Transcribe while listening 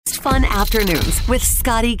most fun afternoons with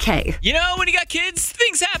Scotty K. You know, when you got kids,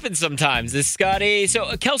 things happen sometimes. This is Scotty.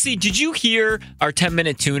 So, Kelsey, did you hear our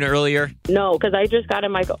 10-minute tune earlier? No, because I just got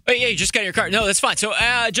in my car. Oh, yeah, you just got in your car. No, that's fine. So,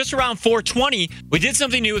 just around 4:20, we did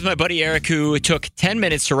something new with my buddy Eric, who took 10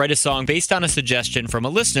 minutes to write a song based on a suggestion from a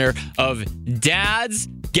listener of dads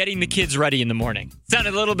getting the kids ready in the morning.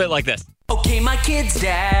 Sounded a little bit like this. Okay, my kid's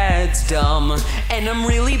dad's dumb, and I'm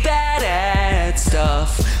really bad at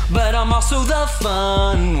stuff, but I'm also the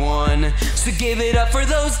fun one, so give it up for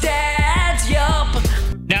those dads, yup.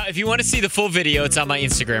 Now, if you want to see the full video, it's on my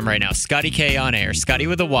Instagram right now, Scotty K on air, Scotty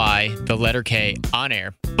with a Y, the letter K on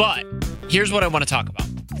air. But here's what I want to talk about.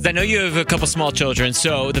 I know you have a couple small children,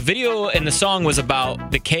 so the video and the song was about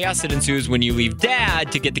the chaos that ensues when you leave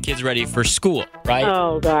dad to get the kids ready for school, right?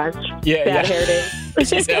 Oh, gosh. Yeah. Hair days.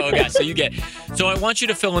 She said, oh, gosh. So I want you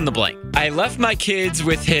to fill in the blank. I left my kids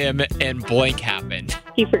with him and blank happened.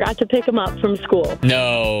 He forgot to pick him up from school.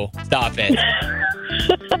 No, stop it.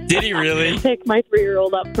 Did he really? Pick my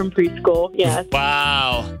 3-year-old up from preschool, yes.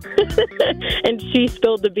 Wow. And she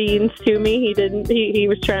spilled the beans to me. He didn't. He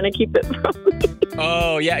was trying to keep it from me.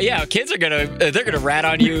 Oh, yeah. Kids are they're gonna rat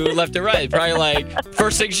on you left and right. Probably like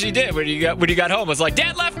first thing she did when you got home was like,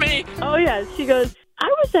 Dad left me. Oh, yeah. She goes, I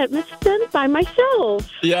was at Miss Den's by myself.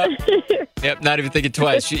 Yep, not even thinking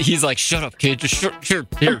twice. He's like, shut up, kid. Just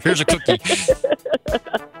here's a cookie.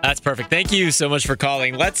 That's perfect. Thank you so much for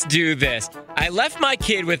calling. Let's do this. I left my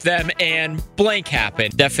kid with them and blank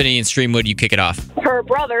happened. Stephanie and Streamwood, you kick it off. Her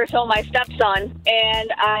brother, so my stepson,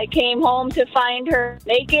 and I came home to find her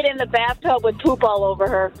naked in the bathtub with poop all over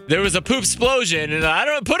her. There was a poop explosion, and I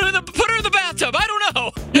don't know, put her in the bathtub. I don't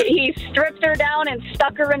know. He stripped her down and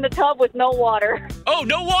stuck her in the tub with no water. Oh,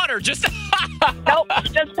 no water, just Nope,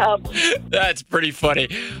 just tub. That's pretty funny.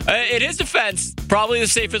 In his defense, probably the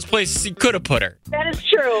safest place he could have put her. That is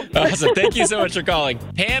true. Awesome. Thank you so much for calling.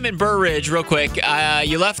 Pam and Burr Ridge, real quick.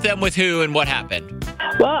 You left them with who and what happened?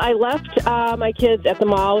 Well, I left my kids at the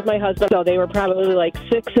mall with my husband, so they were probably like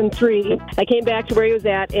 6 and 3. I came back to where he was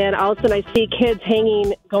at, and all of a sudden I see kids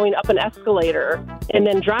going up an escalator and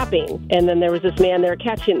then dropping. And then there was this man there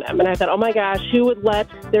catching them. And I thought, oh my gosh, who would let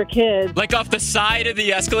their kids... Like off the side of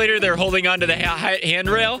the escalator, they're holding onto the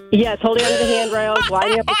handrail? Yes, holding onto the handrail,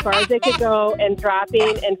 gliding up as far as they could go, and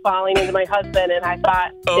dropping and falling into my husband. And I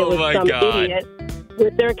thought it was some idiot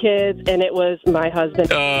with their kids, and it was my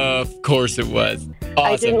husband. Of course it was.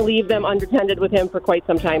 Awesome. I didn't leave them unattended with him for quite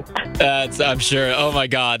some time. I'm sure. Oh, my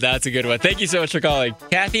God. That's a good one. Thank you so much for calling.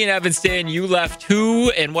 Kathy in Evanston, you left who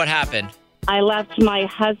and what happened? I left my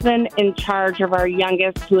husband in charge of our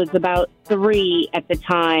youngest, who was about 3 at the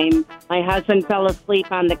time. My husband fell asleep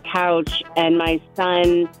on the couch, and my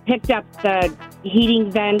son picked up the heating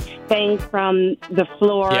vent thing from the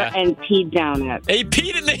floor and peed down it. He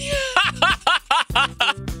peed in the...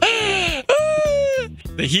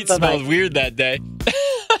 The heat smelled weird that day.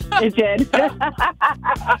 It did.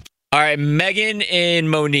 All right, Megan and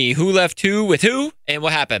Monique, who left who with who and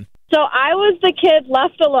what happened? So I was the kid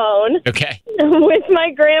left alone with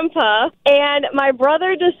my grandpa, and my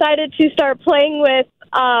brother decided to start playing with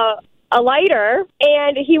a lighter,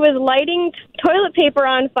 and he was lighting toilet paper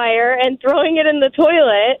on fire and throwing it in the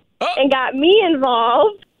toilet and got me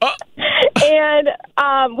involved. And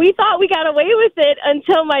we thought we got away with it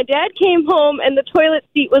until my dad came home and the toilet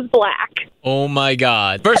seat was black. Oh, my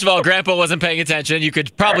God. First of all, Grandpa wasn't paying attention. You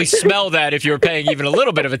could probably smell that if you were paying even a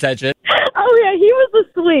little bit of attention. Oh, yeah, he was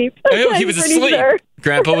asleep. He was asleep. Sure.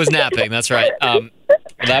 Grandpa was napping. That's right.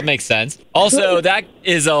 That makes sense. Also, that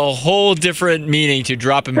is a whole different meaning to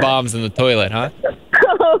dropping bombs in the toilet, huh?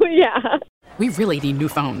 Oh, yeah. We really need new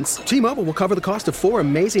phones. T-Mobile will cover the cost of 4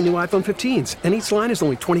 amazing new iPhone 15s, and each line is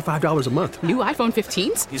only $25 a month. New iPhone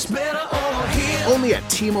 15s? It's better over here. Only at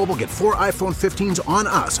T-Mobile, get 4 iPhone 15s on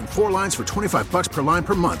us and 4 lines for $25 per line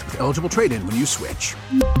per month with eligible trade-in when you switch.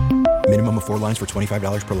 Minimum of 4 lines for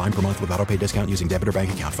 $25 per line per month with auto-pay discount using debit or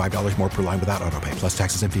bank account. $5 more per line without auto-pay, plus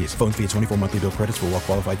taxes and fees. Phone fee at 24 monthly bill credits for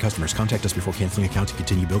well-qualified customers. Contact us before canceling account to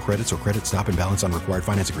continue bill credits or credit stop and balance on required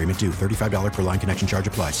finance agreement due. $35 per line connection charge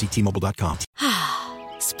applies. See T-Mobile.com.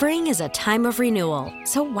 Spring is a time of renewal,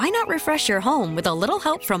 so why not refresh your home with a little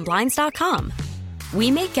help from Blinds.com?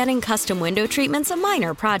 We make getting custom window treatments a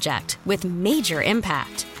minor project with major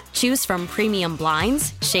impact. Choose from premium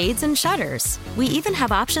blinds, shades, and shutters. We even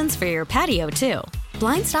have options for your patio, too.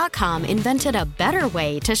 Blinds.com invented a better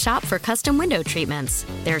way to shop for custom window treatments.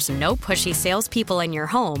 There's no pushy salespeople in your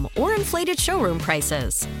home or inflated showroom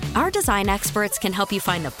prices. Our design experts can help you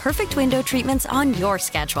find the perfect window treatments on your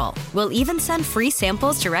schedule. We'll even send free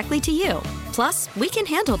samples directly to you. Plus, we can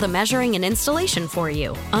handle the measuring and installation for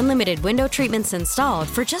you. Unlimited window treatments installed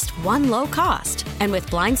for just one low cost. And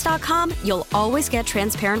with Blinds.com, you'll always get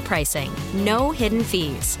transparent pricing. No hidden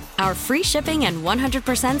fees. Our free shipping and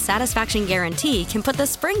 100% satisfaction guarantee can put the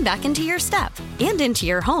spring back into your step and into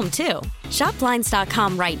your home, too. Shop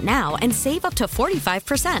Blinds.com right now and save up to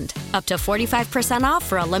 45%. Up to 45% off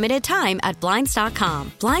for a limited time at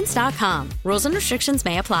Blinds.com. Blinds.com. Rules and restrictions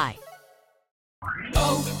may apply.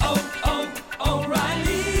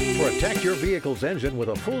 O'Reilly. Protect your vehicle's engine with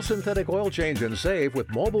a full synthetic oil change and save with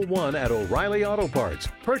Mobil 1 at O'Reilly Auto Parts.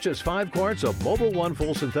 Purchase 5 quarts of Mobil 1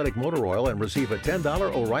 full synthetic motor oil and receive a $10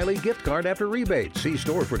 O'Reilly gift card after rebate. See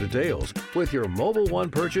store for details. With your Mobil 1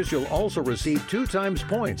 purchase, you'll also receive 2 times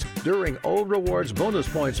points during O Rewards Bonus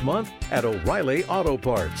Points Month at O'Reilly Auto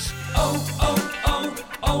Parts.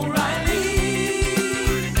 O'Reilly.